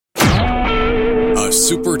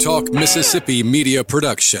SuperTalk Mississippi Media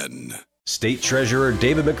production. State Treasurer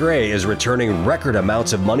David McRae is returning record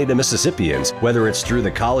amounts of money to Mississippians, whether it's through the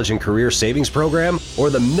College and Career Savings Program or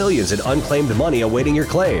the millions in unclaimed money awaiting your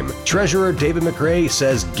claim. Treasurer David McRae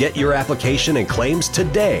says get your application and claims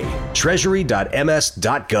today.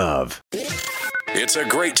 Treasury.ms.gov. It's a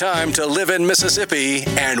great time to live in Mississippi,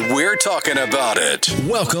 and we're talking about it.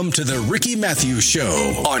 Welcome to the Ricky Mathews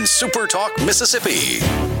Show on SuperTalk Mississippi.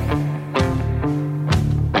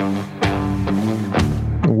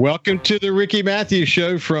 Welcome to the Ricky Mathews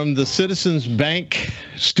Show from the Citizens Bank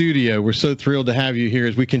studio. We're so thrilled to have you here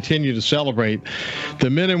as we continue to celebrate the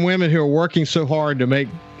men and women who are working so hard to make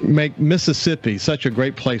Mississippi such a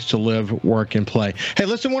great place to live, work, and play. Hey,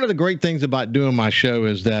 listen, one of the great things about doing my show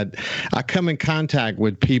is that I come in contact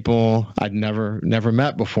with people I'd never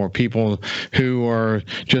met before, people who are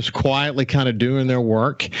just quietly kind of doing their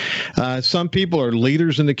work. Some people are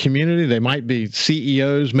leaders in the community. They might be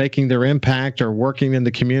CEOs making their impact or working in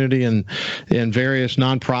the community and in various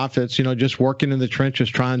nonprofits, just working in the trenches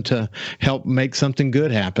trying to help make something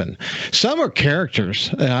good happen. Some are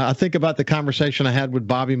characters. I think about the conversation I had with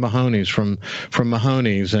Bobby Mahoney's from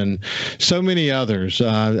Mahoney's and so many others.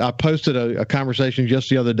 I posted a conversation just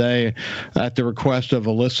the other day at the request of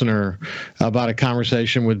a listener about a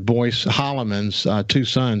conversation with Boyce Holloman's two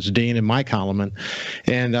sons, Dean and Mike Holloman.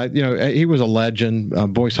 And, he was a legend.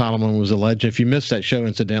 Boyce Holloman was a legend. If you missed that show,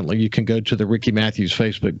 incidentally, you can go to the Ricky Mathews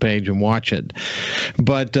Facebook page and watch it.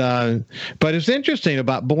 But it's interesting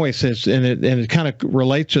about Boyce, and it kind of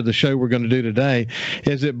relates to the show we're going to do today,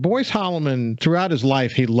 is that Boyce Holloman, throughout his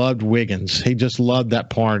life, he loved Wiggins. He just loved that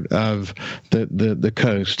part of the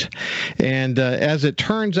coast. And as it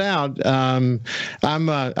turns out, I'm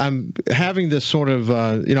having this sort of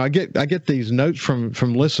I get these notes from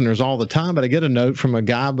listeners all the time, but I get a note from a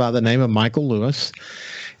guy by the name of Michael Lewis,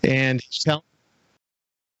 and he's telling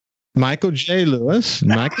Michael J. Lewis,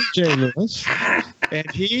 and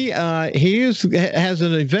he has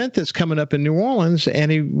an event that's coming up in New Orleans, and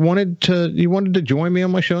he wanted to join me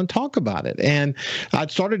on my show and talk about it. And I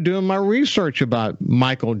started doing my research about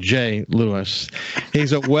Michael J. Lewis.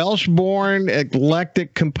 He's a Welsh-born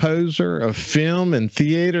eclectic composer of film and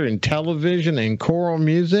theater and television and choral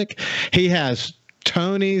music. He has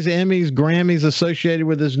Tonys, Emmys, Grammys associated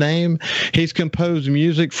with his name. He's composed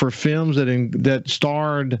music for films that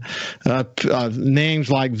starred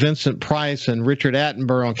names like Vincent Price and Richard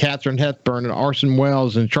Attenborough and Katharine Hepburn and Orson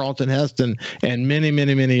Welles and Charlton Heston and many,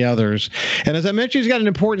 many, many others. And as I mentioned, he's got an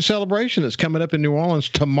important celebration that's coming up in New Orleans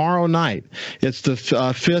tomorrow night. It's the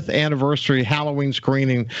fifth anniversary Halloween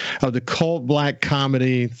screening of the cult black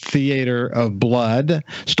comedy Theater of Blood,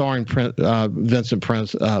 starring Vincent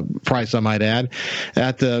Price, I might add,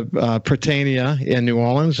 at the Prytania in New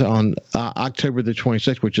Orleans on October the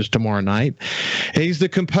 26th, which is tomorrow night. He's the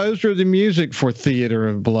composer of the music for Theater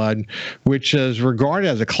of Blood, which is regarded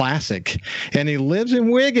as a classic, and he lives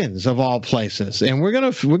in Wiggins, of all places. And we're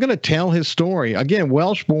gonna tell his story. Again,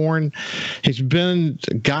 Welsh-born. He's been,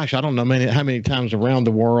 I don't know how many times around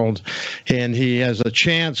the world, and he has a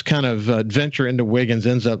chance kind of adventure into Wiggins,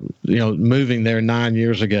 ends up moving there 9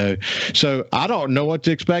 years ago. So I don't know what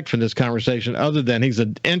to expect from this conversation other than he's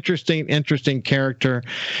an interesting character,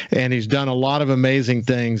 and he's done a lot of amazing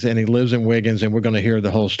things, and he lives in Wiggins, and we're going to hear the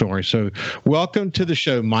whole story. So welcome to the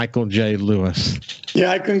show, Michael J. Lewis. Yeah,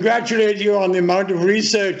 I congratulate you on the amount of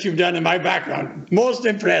research you've done in my background. Most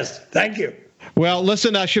impressed. Thank you. Well,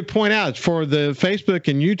 listen, I should point out for the Facebook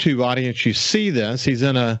and YouTube audience, you see this. He's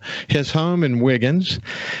in his home in Wiggins,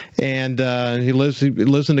 and he lives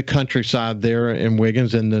in the countryside there in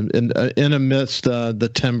Wiggins, in amidst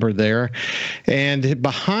the timber there. And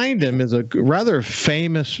behind him is a rather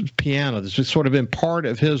famous piano that's just sort of been part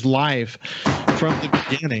of his life from the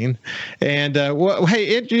beginning. And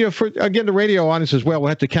again, the radio audience as well, we'll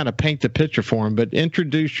have to kind of paint the picture for him, but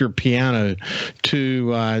introduce your piano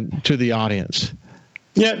to the audience.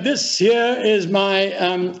 Yeah, this here is my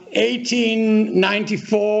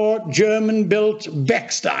 1894 German-built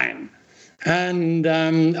Bechstein, and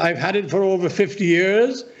I've had it for over 50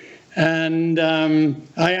 years. And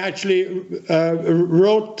I actually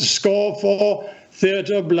wrote the score for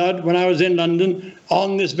Theatre of Blood when I was in London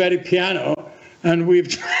on this very piano, and we've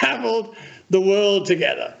traveled the world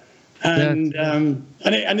together. And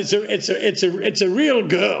it's a real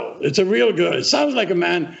girl. It's a real girl. It sounds like a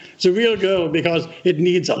man. It's a real girl because it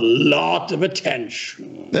needs a lot of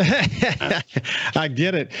attention. I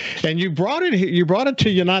get it. And you brought it to the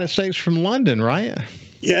United States from London, right?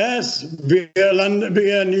 Yes,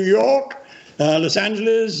 via New York, Los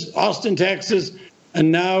Angeles, Austin, Texas,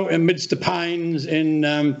 and now amidst the pines in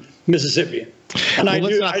Mississippi. And I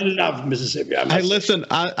love Mississippi.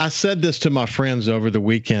 I said this to my friends over the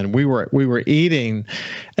weekend. We were eating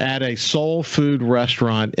at a soul food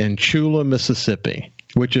restaurant in Chula, Mississippi,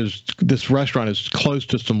 which is, this restaurant is close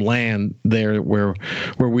to some land there where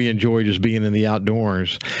we enjoy just being in the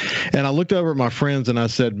outdoors. And I looked over at my friends and I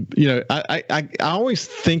said, I always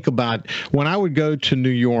think about when I would go to New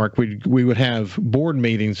York, we would have board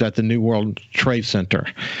meetings at the New World Trade Center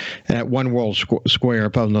at One World Square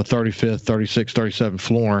up on the 35th, 36th, 37th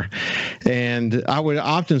floor. And I would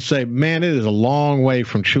often say, man, it is a long way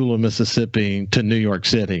from Chula, Mississippi to New York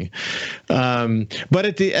City. But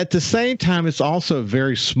at the same time, it's also a very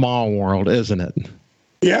small world, isn't it?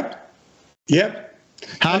 Yep.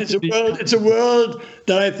 And it's a world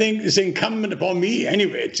that I think is incumbent upon me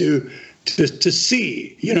anyway to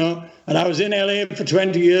see, And I was in LA for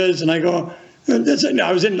 20 years, and I go, I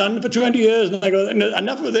was in London for 20 years, and I go,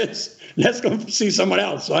 enough of this. Let's go see someone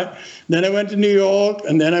else, right? Then I went to New York,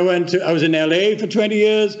 and then I was in LA for 20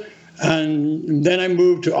 years, and then I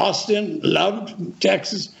moved to Austin, loved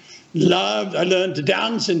Texas, I learned to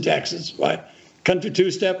dance in Texas, right? Country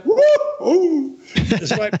two-step, woo!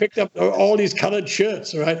 That's why I picked up all these colored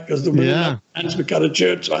shirts, right? Because the women dance with colored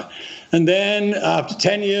shirts, right? And then after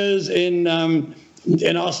 10 years in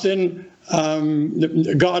Austin,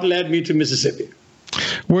 God led me to Mississippi.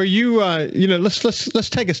 Where you, let's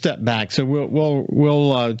take a step back. So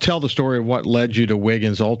we'll tell the story of what led you to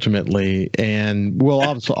Wiggins ultimately, and we'll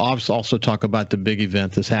also talk about the big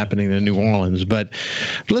event that's happening in New Orleans. But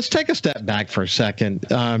let's take a step back for a second.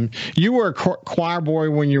 You were a choir boy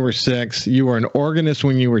when you were 6. You were an organist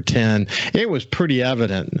when you were 10. It was pretty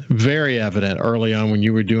evident, very evident early on when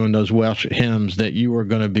you were doing those Welsh hymns that you were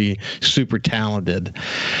going to be super talented.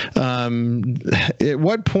 At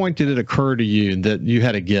what point did it occur to you that you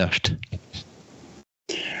had a gift?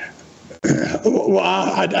 Well,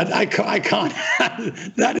 I can't.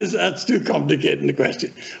 That's too complicated a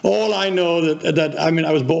question. All I know that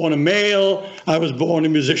I was born a male. I was born a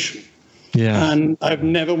musician. Yeah. And I've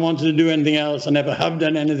never wanted to do anything else. I never have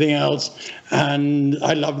done anything else. And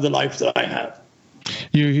I love the life that I have.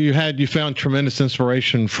 You found tremendous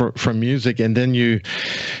inspiration from music, and then you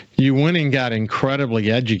went and got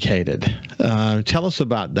incredibly educated. Tell us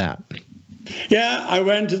about that. Yeah, I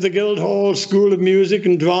went to the Guildhall School of Music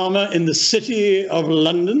and Drama in the City of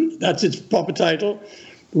London. That's its proper title,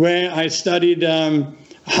 where I studied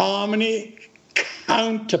harmony,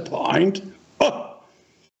 counterpoint,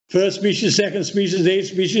 first species, second species, eighth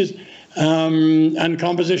species, and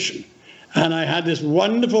composition. And I had this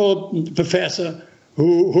wonderful professor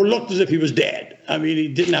who looked as if he was dead. I mean, he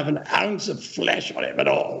didn't have an ounce of flesh on him at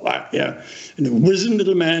all. Right? Yeah, and a wizened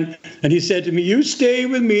little man. And he said to me, "You stay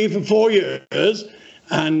with me for 4 years,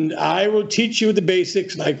 and I will teach you the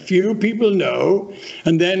basics like few people know.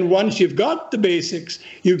 And then once you've got the basics,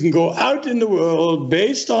 you can go out in the world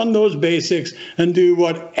based on those basics and do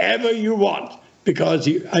whatever you want,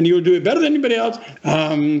 and you'll do it better than anybody else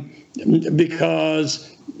because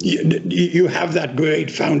you have that great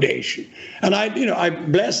foundation." And I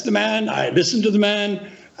blessed the man. I listened to the man.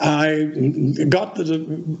 I got the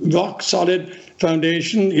rock solid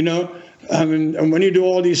foundation, and when you do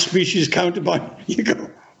all these species counterpoint, you go,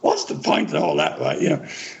 what's the point of all that, right?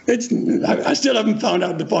 I still haven't found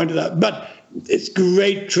out the point of that, but it's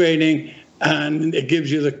great training, and it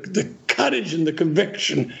gives you the courage and the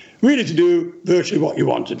conviction really to do virtually what you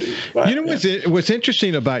want to do. Right? What's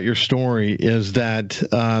interesting about your story is that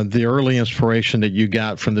the early inspiration that you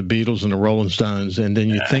got from the Beatles and the Rolling Stones, and then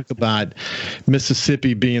you think about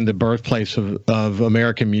Mississippi being the birthplace of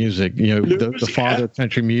American music. The father of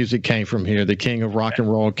country music came from here. The king of rock and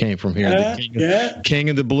roll came from here. The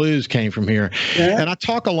king of the blues came from here. And I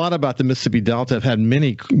talk a lot about the Mississippi Delta. I've had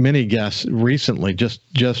many guests recently just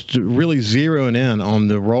really zeroing in on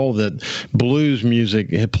the role that blues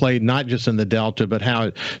music had played, not just in the Delta, but how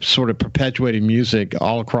it sort of perpetuated music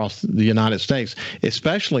all across the United States,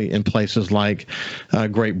 especially in places like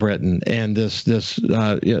Great Britain. And you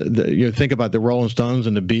think about the Rolling Stones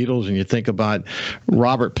and the Beatles, and you think about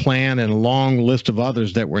Robert Plant and a long list of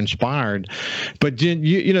others that were inspired. But then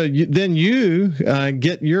you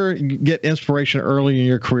get inspiration early in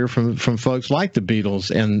your career from folks like the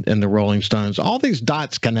Beatles and the Rolling Stones. All these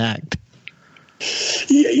dots connect.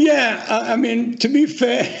 Yeah, I mean, to be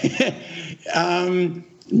fair,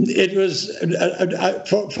 it was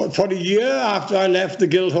for the year after I left the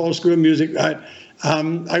Guildhall School of Music,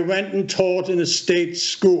 I went and taught in a state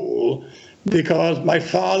school because my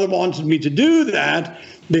father wanted me to do that,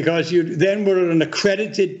 because you then were an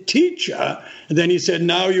accredited teacher. And then he said,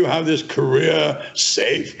 now you have this career,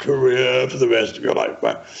 safe career for the rest of your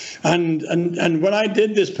life. And when I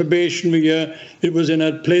did this probationary year, it was in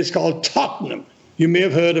a place called Tottenham. You may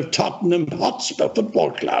have heard of Tottenham Hotspur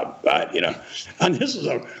Football Club, right? You know, and this is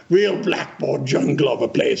a real blackboard jungle of a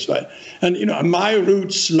place, right? And, you know, my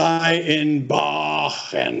roots lie in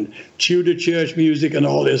Bach and Tudor church music and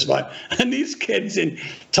all this, right? And these kids in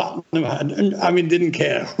Tottenham didn't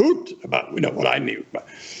care a hoot about, you know, what I knew. Right?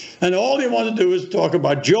 And all they wanted to do was talk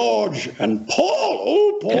about George and Paul.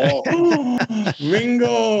 Oh, Paul, oh,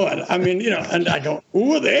 Ringo. And I mean, you know, and I go,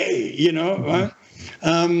 who are they? You know, right?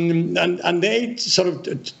 And they sort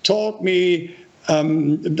of taught me,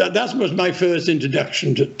 that was my first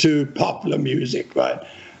introduction to popular music, right?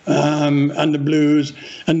 And the blues.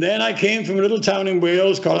 And then I came from a little town in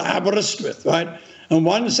Wales called Aberystwyth, right? And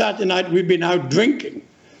one Saturday night we'd been out drinking.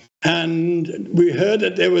 And we heard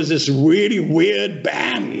that there was this really weird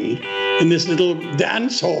band in this little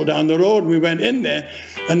dance hall down the road. We went in there,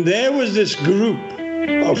 and there was this group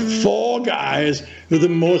of 4 guys who were the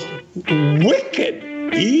most wicked,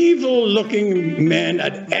 evil-looking men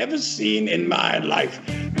I'd ever seen in my life,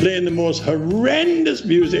 playing the most horrendous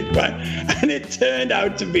music, right? And it turned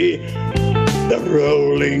out to be the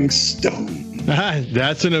Rolling Stones.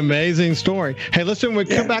 That's an amazing story. Hey, listen, when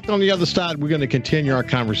we come back on the other side, we're going to continue our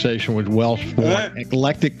conversation with Welsh-born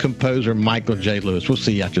eclectic composer Michael J. Lewis. We'll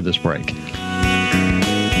see you after this break.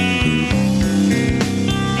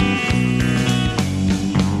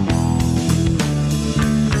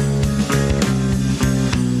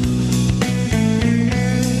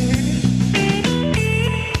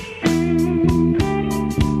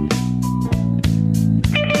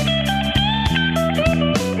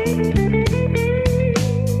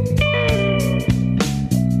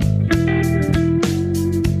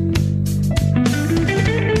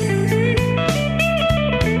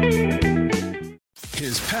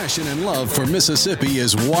 Passion and love for Mississippi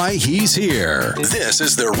is why he's here. This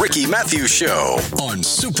is the Ricky Mathews Show on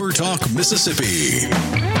SuperTalk Mississippi.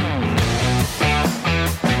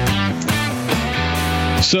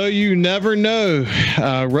 So you never know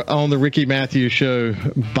on the Ricky Mathews Show,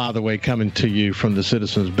 by the way, coming to you from the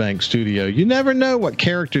Citizens Bank studio. You never know what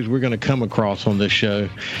characters we're going to come across on this show.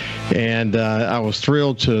 And I was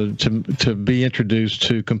thrilled to be introduced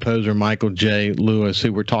to composer Michael J. Lewis,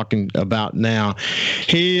 who we're talking about now.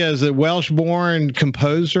 He is a Welsh-born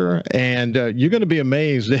composer, and you're going to be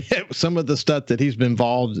amazed at some of the stuff that he's been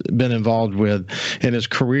involved with in his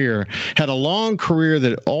career. Had a long career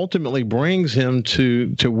that ultimately brings him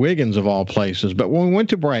to Wiggins, of all places. But when we went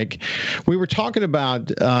to break, we were talking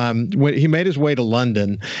about when he made his way to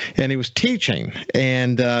London, and he was teaching.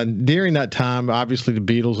 And during that time, obviously the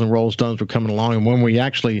Beatles and Rolling Stones were coming along. And when we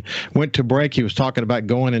actually went to break, he was talking about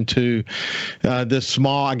going into this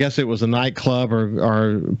small, I guess it was a nightclub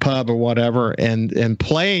or pub or whatever, and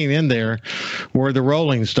playing in there were the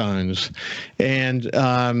Rolling Stones. And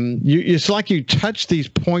it's like you touch these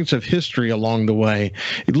points of history along the way.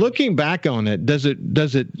 Looking back on it, does it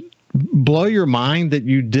blow your mind that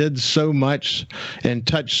you did so much and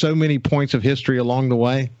touched so many points of history along the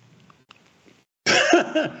way?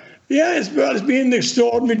 Yeah, it's been an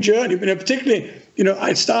extraordinary journey. But particularly,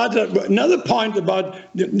 I started another point about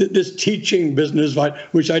this teaching business, right,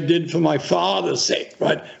 which I did for my father's sake,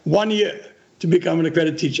 right? 1 year to become an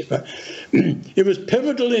accredited teacher. Right? It was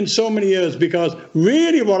pivotal in so many years, because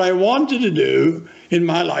really what I wanted to do in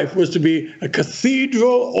my life was to be a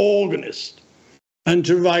cathedral organist and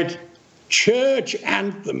to write church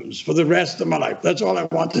anthems for the rest of my life. That's all I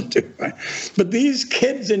wanted to do. Right? But these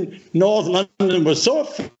kids in North London were so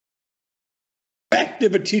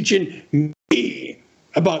effective at teaching me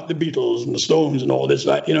about the Beatles and the Stones and all this,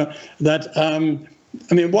 right? That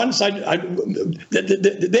once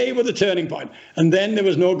they were the turning point, and then there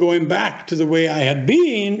was no going back to the way I had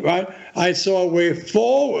been, right? I saw a way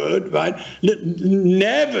forward, right?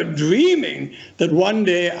 Never dreaming that one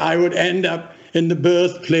day I would end up in the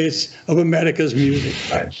birthplace of America's music.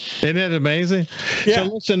 Right? Isn't it amazing? Yeah. So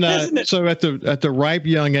listen, so at the ripe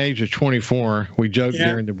young age of 24, we joked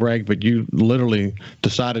during the break, but you literally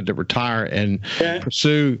decided to retire and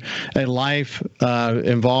pursue a life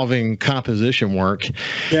involving composition work.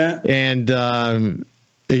 Yeah. And and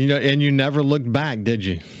you never looked back, did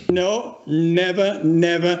you? No, never,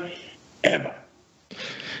 ever.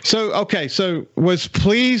 So was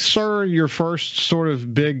Please Sir your first sort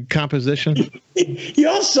of big composition?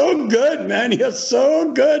 You're so good, man. You're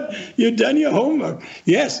so good. You've done your homework.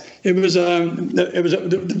 Yes, it was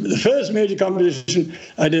the first major composition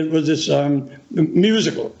I did was this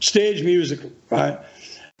stage musical, right?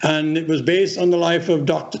 And it was based on the life of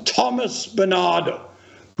Dr. Thomas Bernardo,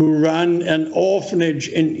 who ran an orphanage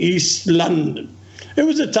in East London. It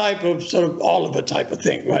was a type of sort of Oliver type of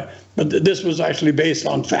thing, right? But this was actually based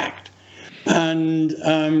on fact. And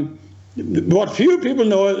what few people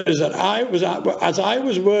know is that as I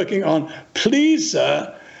was working on Please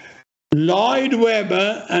Sir, Lloyd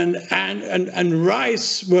Webber and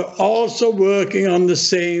Rice were also working on the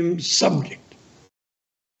same subject,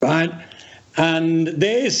 right? And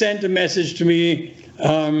they sent a message to me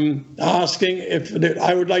asking if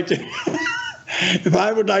I would like to if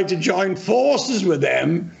I would like to join forces with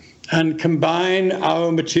them and combine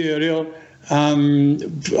our material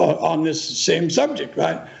on this same subject,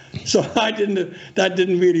 right? So that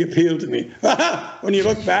didn't really appeal to me. When you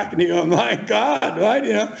look back and you go, my God, right?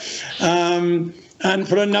 You know, and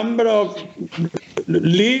for a number of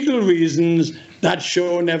legal reasons, that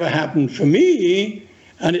show never happened for me.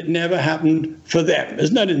 And it never happened for them.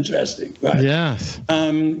 Isn't that interesting? Right? Yes.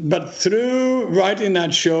 But through writing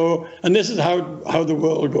that show, and this is how the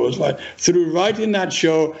world goes, right? Through writing that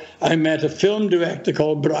show, I met a film director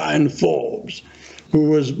called Brian Forbes,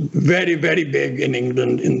 who was very, very big in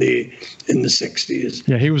England in the 60s.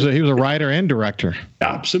 Yeah, he was a writer and director.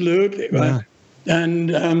 Absolutely, right. Yeah.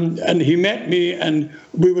 And he met me, and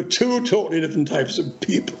we were two totally different types of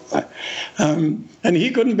people. And he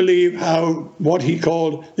couldn't believe how what he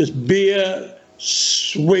called this beer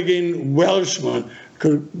swigging Welshman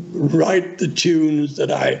could write the tunes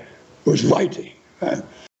that I was writing. Right?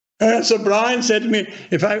 So Brian said to me,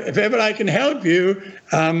 if ever I can help you,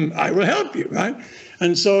 I will help you. Right?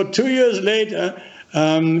 And so 2 years later,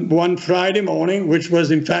 one Friday morning, which was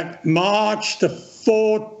in fact March the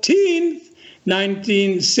 14th,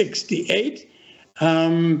 1968,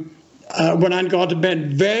 when I got to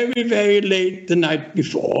bed very, very late the night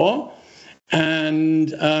before,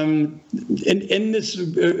 and in this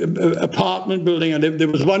apartment building I lived, there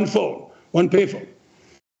was one phone, one payphone.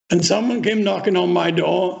 And someone came knocking on my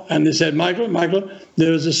door, and they said, Michael,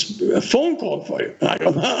 there's a phone call for you. And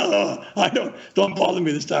I go, don't bother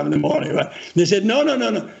me this time in the morning. Right? And they said, no,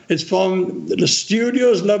 it's from the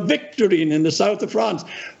Studios La Victorine in the south of France.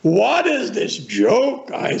 What is this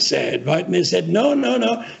joke? I said, right? And they said, no,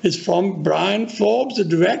 it's from Brian Forbes, the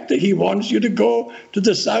director. He wants you to go to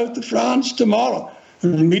the south of France tomorrow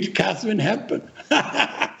and meet Katharine Hepburn.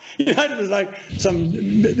 You know, it was like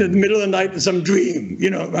in the middle of the night, some dream, you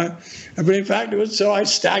know. Right? But in fact, it was so I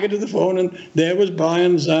staggered to the phone, and there was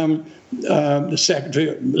Brian's the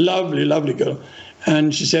secretary, lovely, lovely girl.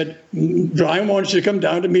 And she said, Brian wants you to come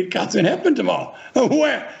down to meet Katharine Hepburn tomorrow.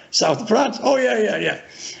 Where? South of France. Oh, yeah.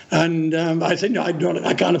 And I said, no, I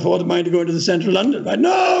can't afford the money to go to the central London. Right?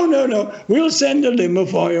 No. We'll send a limo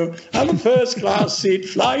for you. Have a first-class seat,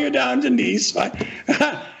 fly you down to Nice. Right?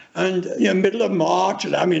 And middle of March,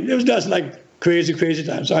 I mean, it was just like crazy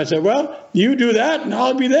time. So I said, well, you do that and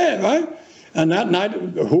I'll be there, right? And that night,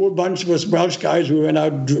 a whole bunch of us Welsh guys, we went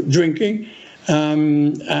out drinking,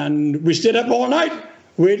 and we stayed up all night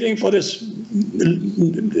waiting for this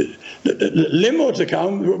limo to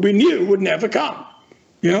come. We knew it would never come,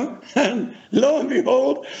 you know? And lo and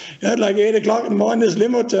behold, at like 8 o'clock in the morning, this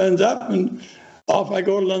limo turns up, and off I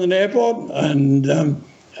go to London Airport, and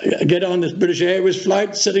I get on this British Airways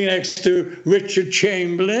flight, sitting next to Richard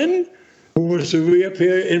Chamberlain, who was to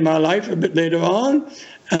reappear in my life a bit later on.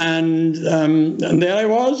 And there I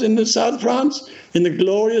was in the south of France, in the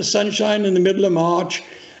glorious sunshine in the middle of March.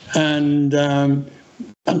 And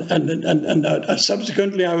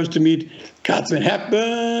subsequently, I was to meet Katharine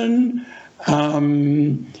Hepburn,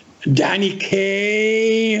 Danny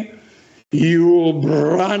Kaye, Yul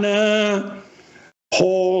Brynner,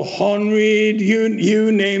 Paul Honreid,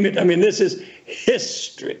 you name it. I mean, this is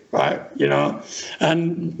history, right? You know,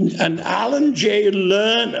 and Alan J.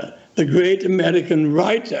 Lerner, the great American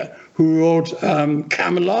writer who wrote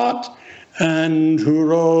Camelot and who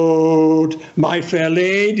wrote My Fair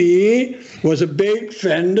Lady, was a big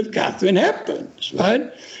friend of Katharine Hepburn's, right?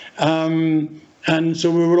 And so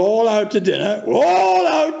we were all out to dinner,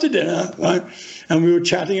 right? And we were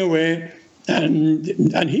chatting away. And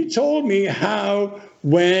he told me how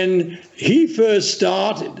when he first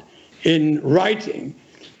started in writing,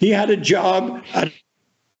 he had a job at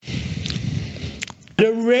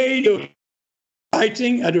a radio,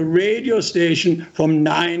 writing at a radio station from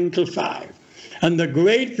 9 till 5. And the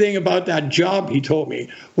great thing about that job, he told me,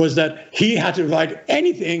 was that he had to write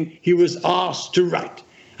anything he was asked to write,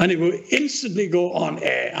 and it would instantly go on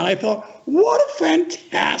air. And I thought, what a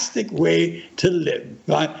fantastic way to live,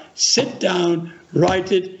 right? Sit down,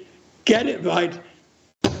 write it, get it right,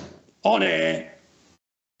 on air,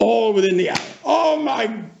 all within the hour. Oh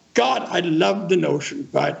my God, I love the notion,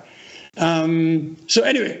 right? So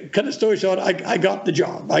anyway, cut the story short, I got the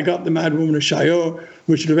job. I got the Mad Woman of Chaillot,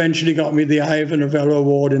 which eventually got me the Ivor Novello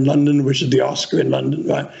Award in London, which is the Oscar in London,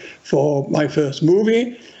 right, for my first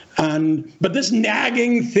movie. But this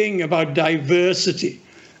nagging thing about diversity,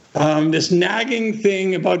 this nagging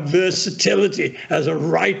thing about versatility as a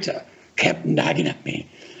writer kept nagging at me.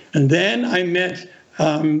 And then I met,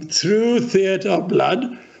 through Theatre of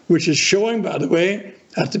Blood, which is showing, by the way,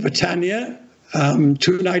 at the Britannia, 2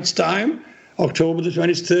 nights' time, Thursday, October the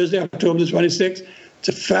 26th. It's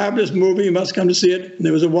a fabulous movie. You must come to see it. And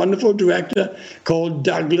there was a wonderful director called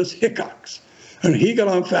Douglas Hickox. And he got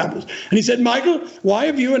on fabulous. And he said, Michael, why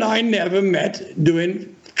have you and I never met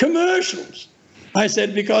doing commercials? I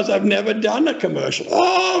said, because I've never done a commercial.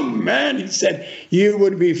 Oh, man, he said, you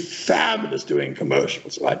would be fabulous doing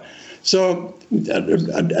commercials, right? So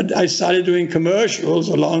I started doing commercials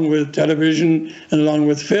along with television and along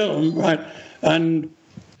with film, right? And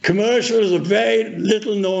commercials is a very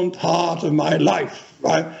little known part of my life,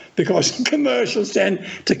 right? Because commercials tend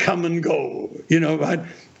to come and go, right?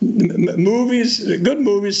 Movies, good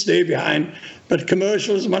movies stay behind, but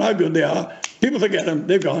commercials, no matter how good they are, people forget them,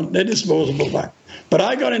 they're gone, they're disposable, right? But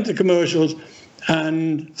I got into commercials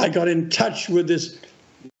and I got in touch with this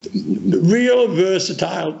real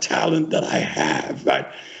versatile talent that I have, right?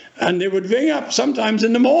 And they would ring up sometimes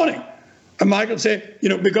in the morning. And Michael would say,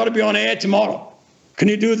 we've got to be on air tomorrow. Can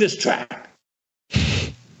you do this track?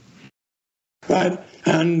 Right?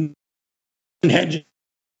 And had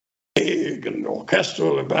big and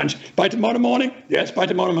orchestral and bunch. By tomorrow morning? Yes, by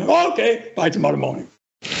tomorrow morning. Oh, okay, by tomorrow morning.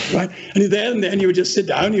 Right? And then you would just sit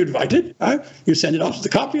down, you'd write it, right? You send it off to the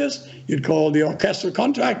copyist, you'd call the orchestral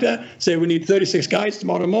contractor, say we need 36 guys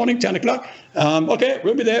tomorrow morning, 10 o'clock. Okay,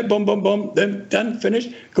 we'll be there, boom, boom, boom. Then done,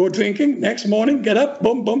 finished, go drinking, next morning, get up,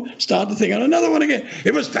 boom, boom, start the thing on another one again.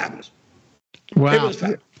 It was fabulous. Wow. It was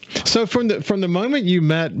fabulous. So from the moment you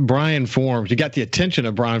met Brian Forms, you got the attention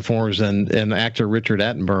of Brian Forms and actor Richard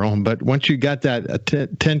Attenborough, but once you got that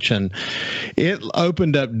attention, it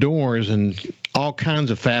opened up doors in all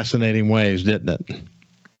kinds of fascinating ways, didn't it?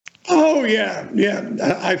 Oh yeah.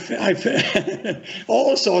 I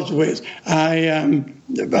all sorts of ways.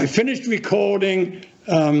 I finished recording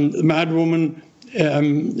The Mad Woman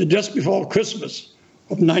just before Christmas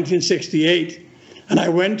of 1968, and I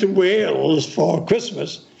went to Wales for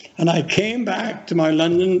Christmas. And I came back to my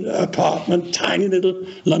London apartment, tiny little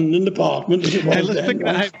London apartment.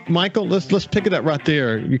 Michael, let's pick it up right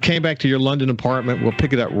there. You came back to your London apartment. We'll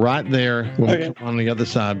pick it up right there when we come on the other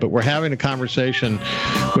side. But we're having a conversation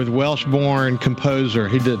with Welsh-born composer.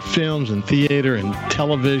 He did films and theater and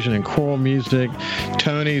television and choral music.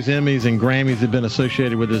 Tonys, Emmys, and Grammys have been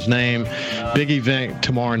associated with his name. Big event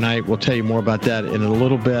tomorrow night. We'll tell you more about that in a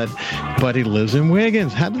little bit. But he lives in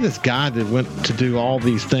Wiggins. How did this guy that went to do all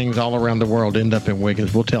these things all around the world end up in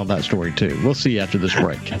Wiggins? We'll tell that story too. We'll see you after this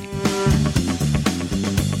break.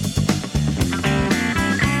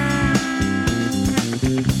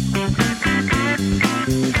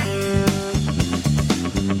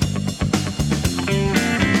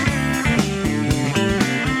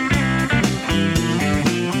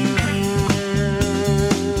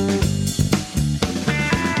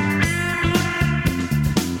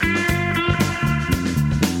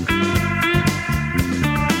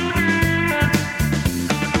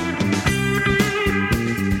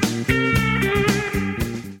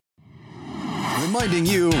 Reminding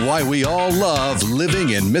you why we all love living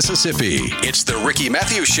in Mississippi. It's the Ricky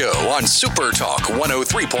Mathews Show on SuperTalk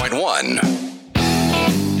 103.1.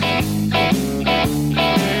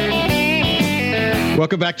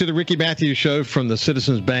 Welcome back to the Ricky Mathews Show from the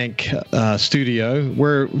Citizens Bank studio.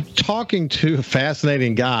 We're talking to a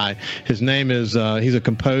fascinating guy. His name is, he's a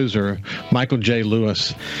composer, Michael J.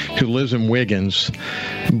 Lewis, who lives in Wiggins.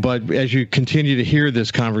 But as you continue to hear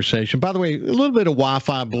this conversation, by the way, a little bit of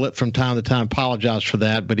Wi-Fi blip from time to time. Apologize for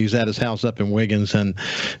that, but he's at his house up in Wiggins, and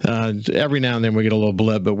every now and then we get a little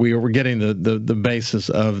blip, but we're getting the basis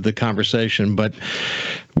of the conversation. But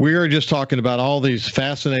we are just talking about all these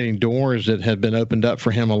fascinating doors that have been opened up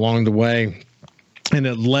for him along the way. And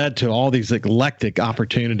it led to all these eclectic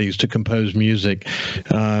opportunities to compose music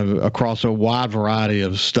across a wide variety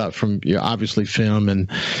of stuff, from obviously film and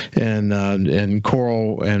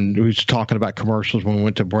choral, and we was talking about commercials when we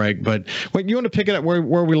went to break. But wait, you want to pick it up where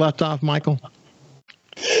we left off, Michael?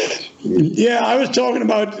 Yeah, I was talking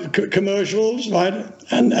about commercials, right?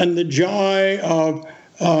 And the joy of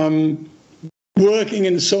working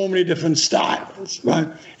in so many different styles, right?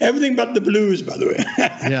 Everything but the blues, by the way.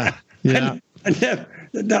 Yeah, yeah. and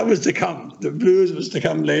that was to come. The blues was to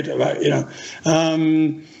come later, right?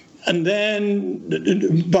 And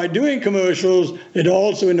then by doing commercials, it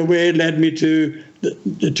also, in a way, led me to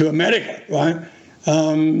America, right?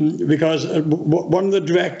 Because one of the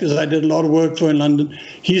directors I did a lot of work for in London,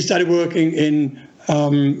 he started working in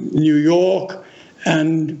New York,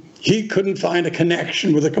 and he couldn't find a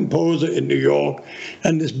connection with a composer in New York.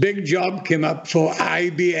 And this big job came up for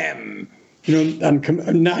IBM,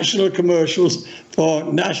 and national commercials for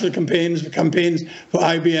national campaigns for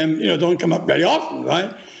IBM, don't come up very often,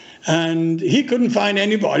 right? And he couldn't find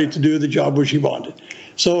anybody to do the job which he wanted.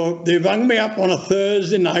 So they rang me up on a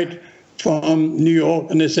Thursday night from New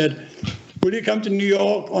York, and they said, will you come to New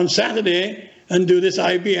York on Saturday and do this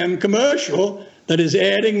IBM commercial that is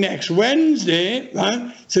airing next Wednesday,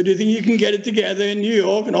 right? So do you think you can get it together in New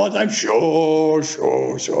York? And all the time, sure.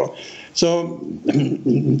 So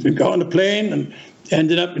we got on a plane and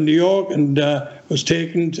ended up in New York, and was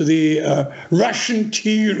taken to the Russian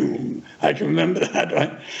tea room. I can remember that,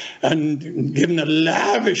 right? And given a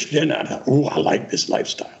lavish dinner. I thought, I like this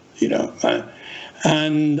lifestyle,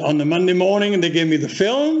 And on the Monday morning, they gave me the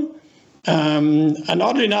film. And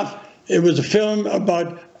oddly enough, it was a film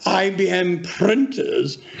about IBM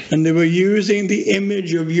printers, and they were using the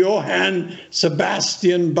image of Johann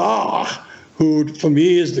Sebastian Bach, who for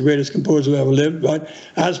me is the greatest composer who ever lived, right,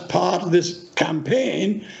 as part of this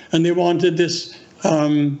campaign. And they wanted this,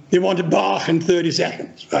 they wanted Bach in 30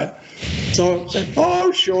 seconds, right? So I said,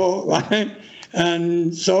 oh, sure, right?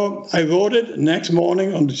 And so I wrote it next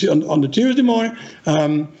morning, on the Tuesday morning.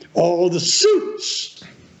 All the suits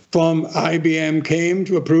from IBM came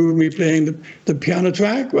to approve me playing the piano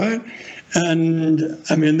track, right? And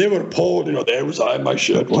I mean, they were appalled, there was I, my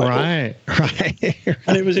shirt. Right.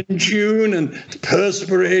 And it was in June, and the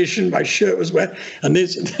perspiration, my shirt was wet. And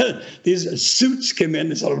these suits came in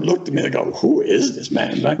and sort of looked at me and go, who is this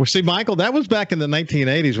man? Right? Well, see, Michael, that was back in the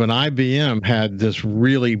 1980s when IBM had this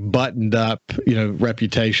really buttoned up,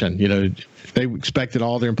 reputation. They expected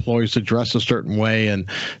all their employees to dress a certain way, and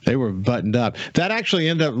they were buttoned up. That actually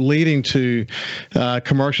ended up leading to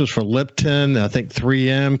commercials for Lipton, I think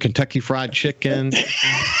 3M, Kentucky Fried Chicken,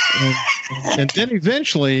 and then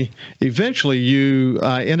eventually you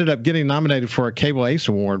ended up getting nominated for a Cable Ace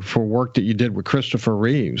Award for work that you did with Christopher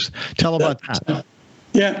Reeves. Tell about that.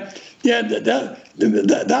 Yeah,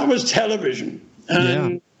 that was television.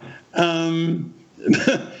 And,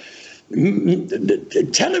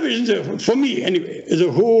 television, for me anyway, is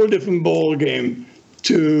a whole different ball game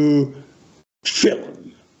to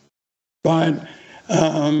film, right?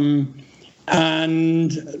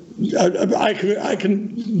 And I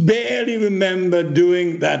can barely remember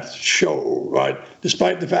doing that show, right?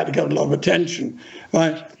 Despite the fact it got a lot of attention,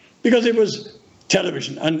 right? Because it was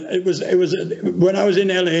television, and it was when I was in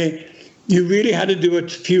LA, you really had to do a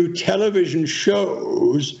few television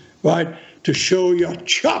shows, right, to show your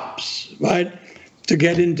chops, right, to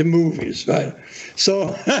get into movies, right?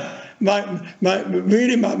 So my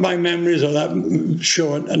memories of that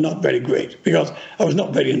show are not very great, because I was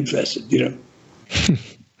not very interested,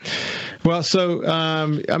 Well, so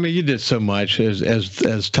you did so much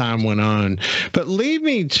as time went on, but lead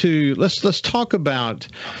me to let's talk about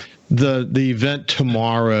the event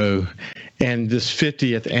tomorrow and this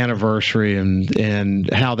 50th anniversary and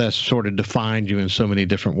how that's sort of defined you in so many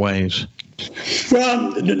different ways.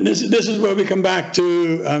 Well, this is where we come back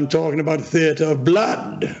to talking about Theatre of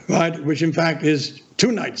Blood, right? Which in fact is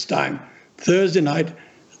 2 nights' time. Thursday night,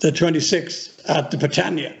 the 26th at the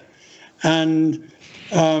Britannia. And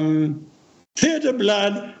Theatre of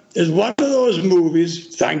Blood is one of those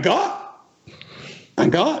movies, thank God,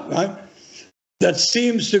 right, that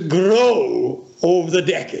seems to grow over the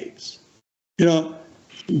decades.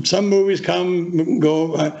 Some movies come and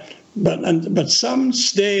go, right? But some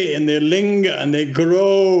stay and they linger and they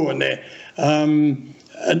grow and they and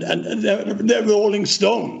they're Rolling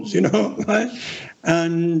Stones, right?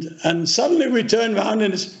 And suddenly we turn around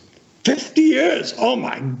and it's 50 years. Oh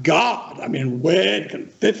my God! I mean, where can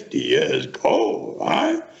 50 years go,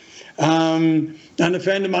 right? And a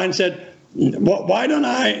friend of mine said, "Why don't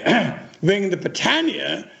I ring the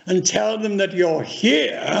Britannia and tell them that you're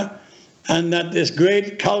here?" And that this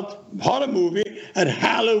great cult horror movie at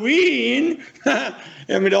Halloween,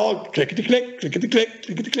 and we'd all clickety-click, clickety-click,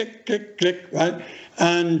 clickety-click, click, right?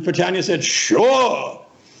 And Britannia said, sure.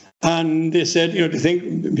 And they said, do you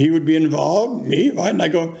think he would be involved? Me, right? And I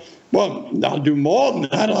go, well, I'll do more than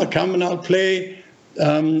that. I'll come and I'll play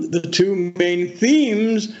the two main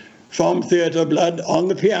themes from Theatre Blood on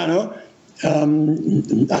the piano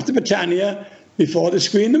at the Britannia before they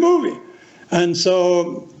screened the movie. And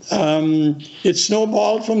so it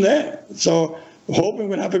snowballed from there. So hoping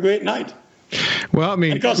we'll have a great night. Well, I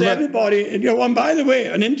mean, because everybody, and by the way,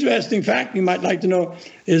 an interesting fact you might like to know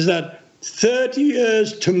is that 30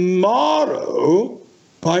 years tomorrow,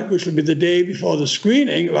 right, which will be the day before the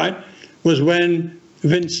screening, right, was when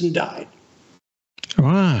Vincent died.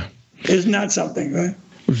 Wow. Isn't that something, right?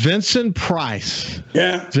 Vincent Price.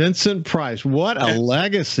 Yeah. Vincent Price. What a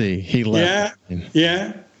legacy he left.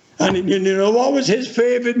 Yeah. And you know what was his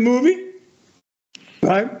favorite movie?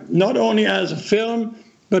 Right? Not only as a film,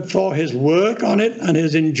 but for his work on it and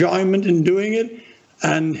his enjoyment in doing it.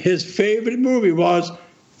 And his favorite movie was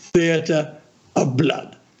Theatre of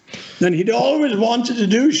Blood. And he'd always wanted to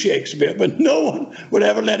do Shakespeare, but no one would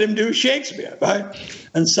ever let him do Shakespeare, right?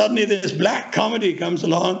 And suddenly this black comedy comes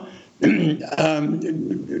along where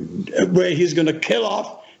he's going to kill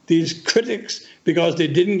off these critics because they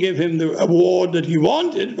didn't give him the award that he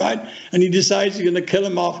wanted, right? And he decides he's going to kill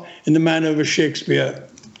him off in the manner of a Shakespeare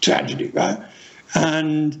tragedy, right?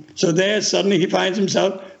 And so there suddenly he finds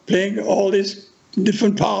himself playing all these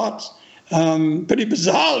different parts, pretty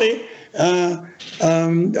bizarrely,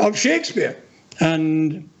 of Shakespeare.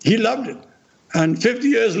 And he loved it. And 50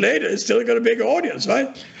 years later, it's still got a big audience,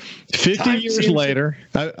 right? 50 years later,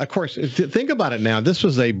 of course, think about it now. This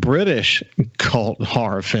was a British cult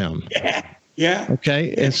horror film. Yeah.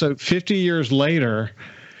 Okay. And so 50 years later,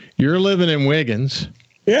 you're living in Wiggins.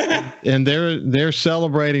 Yeah. And they're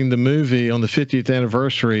celebrating the movie on the 50th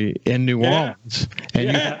anniversary in New Orleans. And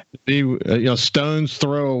you have to be, stone's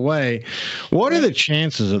throw away. What are the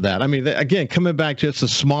chances of that? I mean, again, coming back to it's a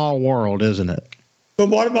small world, isn't it? But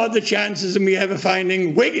what about the chances of me ever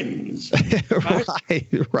finding Wiggins? Right. Hey,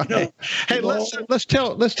 let's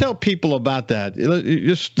tell people about that.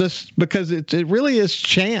 Just because it really is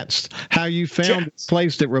chance how you found a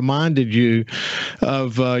place that reminded you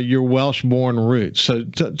of your Welsh-born roots. So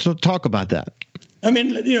talk about that. I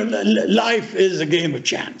mean, life is a game of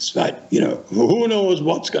chance, right? Who knows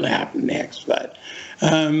what's going to happen next, right?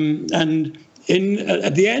 And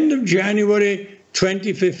at the end of January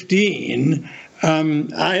 2015.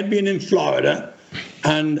 I had been in Florida,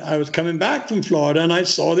 and I was coming back from Florida, and I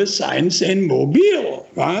saw this sign saying Mobile,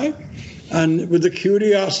 right? And with the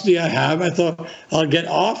curiosity I have, I thought, I'll get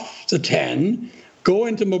off the 10, go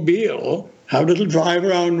into Mobile, have a little drive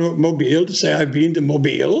around Mobile to say I've been to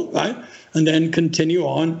Mobile, right? And then continue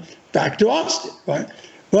on back to Austin, right?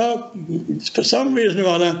 Well, for some reason or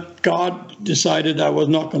other, God decided I was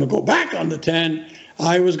not going to go back on the 10.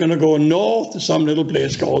 I was going to go north to some little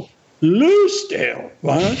place called Loosedale,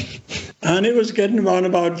 right? And it was getting around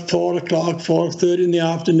about 4:30 in the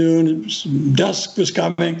afternoon. Dusk was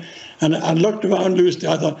coming, and I looked around Loosedale.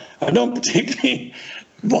 I thought, I don't particularly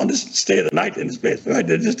want to stay the night in this place, right?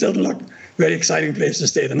 It just doesn't look a very exciting place to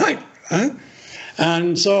stay the night, right?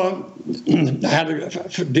 And so I had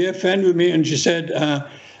a dear friend with me, and she said,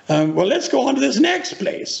 well, let's go on to this next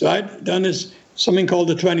place, right? Down this something called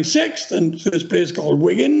the 26th, and this place called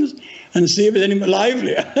Wiggins, and see if it's any more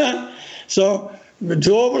livelier. So we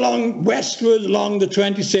drove along westward along the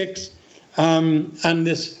 26th, and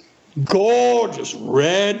this gorgeous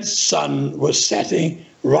red sun was setting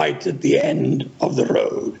right at the end of the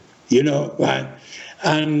road, right?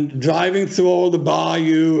 And driving through all the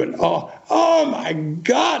bayou, and oh my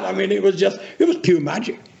God, I mean, it was pure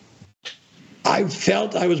magic. I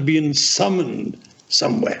felt I was being summoned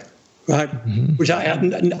somewhere. Right, which I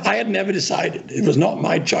had never decided. It was not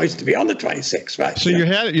my choice to be on the 26th, right? So you're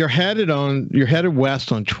headed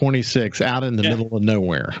west on 26, out in the middle of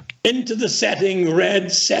nowhere, into the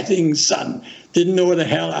red setting sun. Didn't know where the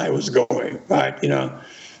hell I was going, right?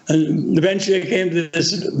 And eventually I came to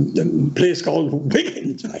this place called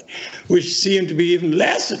Wiggins, right, which seemed to be even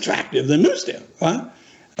less attractive than Newsdale, right?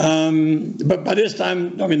 But by this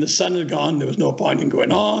time, I mean, the sun had gone. There was no point in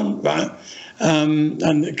going on, right?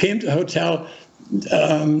 And it came to a hotel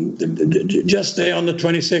just there on the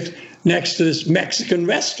 26th next to this Mexican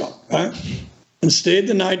restaurant, right? And stayed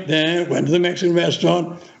the night there, went to the Mexican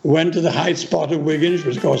restaurant, went to the high spot of Wiggins,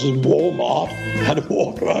 which of course is Walmart, had to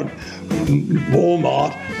walk around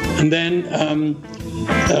Walmart, and then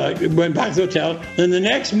went back to the hotel. Then the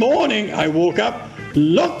next morning I woke up,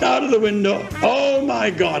 looked out of the window, oh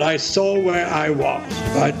my God, I saw where I was,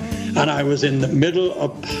 right? And I was in the middle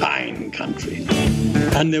of pine country.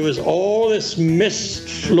 And there was all this mist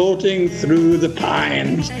floating through the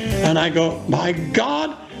pines. And I go, my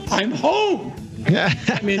God, I'm home.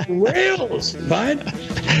 I mean, Wales, right?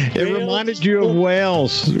 It reminded you of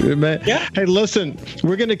Wales. Yeah. Hey, listen,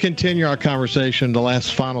 we're going to continue our conversation, the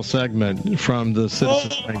last final segment from the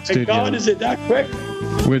Citizens Bank studio. Oh, my God, is it that quick?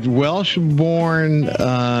 With Welsh-born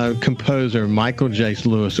composer Michael J.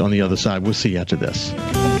 Lewis on the other side. We'll see you after this.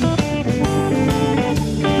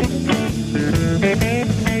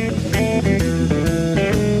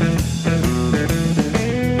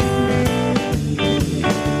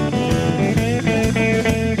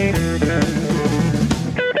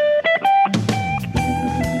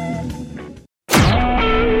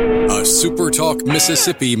 SuperTalk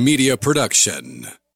Mississippi Media Production.